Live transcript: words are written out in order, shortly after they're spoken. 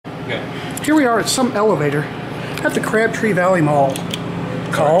Okay. Here we are at some elevator at the Crabtree Valley Mall.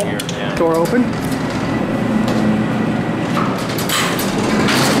 Call. Here, yeah. Door open.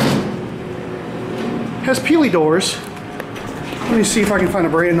 Has peely doors. Let me see if I can find a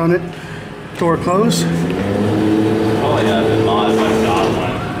brand on it. Door closed. Oh yeah, the modified dot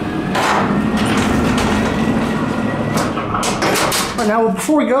one. Alright, now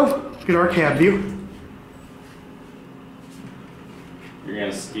before we go, get our cab view. You're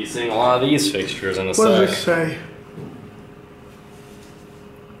going to be seeing a lot of these fixtures in a What sec. does this say?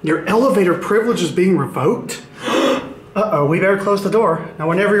 Your elevator privilege is being revoked? Uh-oh, we better close the door. Now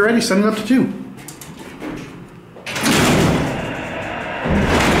whenever you're ready, send it up to 2.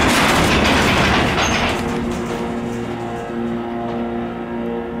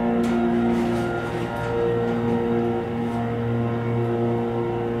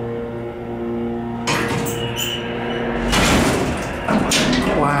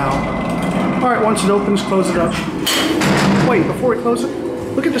 Wow. Alright, once it opens, close it up. Wait, before we close it,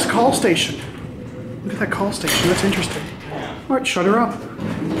 look at this call station. Look at that call station, that's interesting. Alright, shut her up.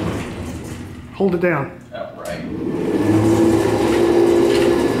 Hold it down. Oh, right.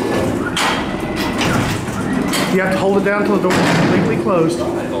 You have to hold it down until the door is completely closed.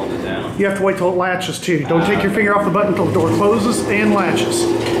 I hold it down. You have to wait till it latches too. Don't take your finger off the button until the door closes and latches.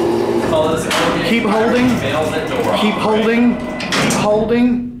 Keep holding, keep holding, keep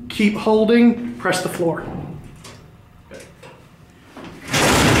holding, keep holding, press the floor.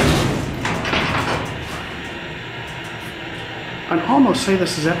 I'd almost say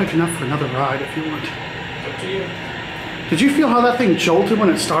this is epic enough for another ride if you want. Up to you. Did you feel how that thing jolted when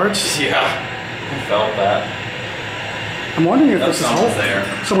it starts? Yeah, I felt that. I'm wondering if this is all. Someone's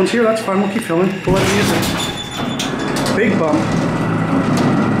there. Someone's here, that's fine, we'll keep filming. We'll let it use it. Big bump.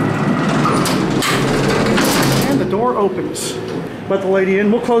 And the door opens. Let the lady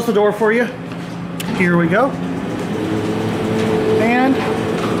in. We'll close the door for you. Here we go. And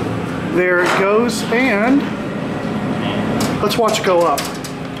there it goes. And let's watch it go up.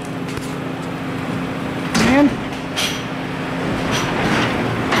 And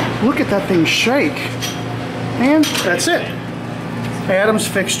look at that thing shake. And that's it. Adam's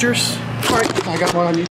fixtures. All right, I got one on you.